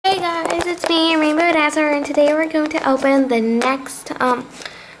it's me, Rainbow Dancer, and today we're going to open the next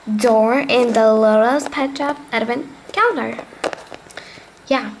door in the Littlest Pet Shop Advent Calendar.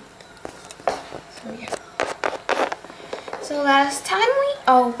 Yeah. So last time we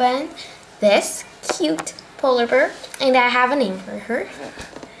opened this cute polar bear, and I have a name for her.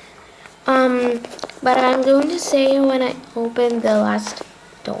 But I'm going to say when I open the last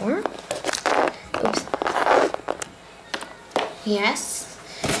door. Oops. Yes.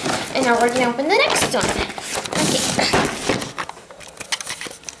 And now we're going to open the next one. Okay.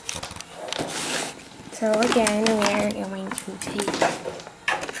 So again, we're going to take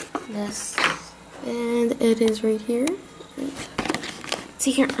this. And it is right here.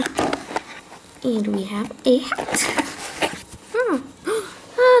 See here. And we have a hat.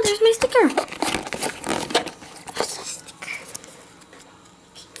 Oh, there's my sticker. There's my sticker.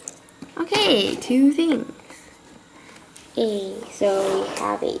 Okay, two things. So we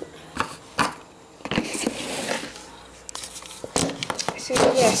have a.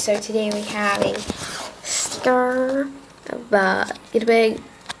 So today we have a sticker of get a big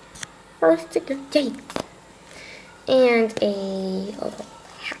first sticker, yay! And a little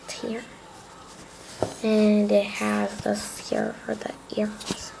hat here. And it has this here for the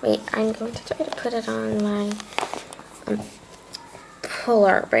ears. Wait, I'm going to try to put it on my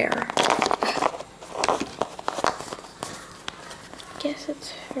polar bear. Guess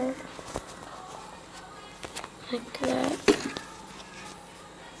it's her. Like that.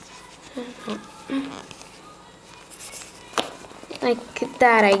 Like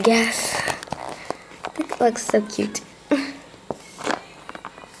that, I guess. It looks so cute.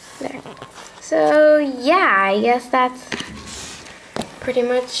 There. So yeah, I guess that's pretty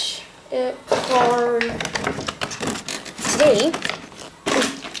much it for today.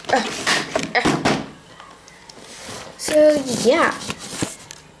 So yeah.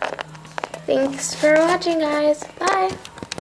 Thanks for watching, guys. Bye.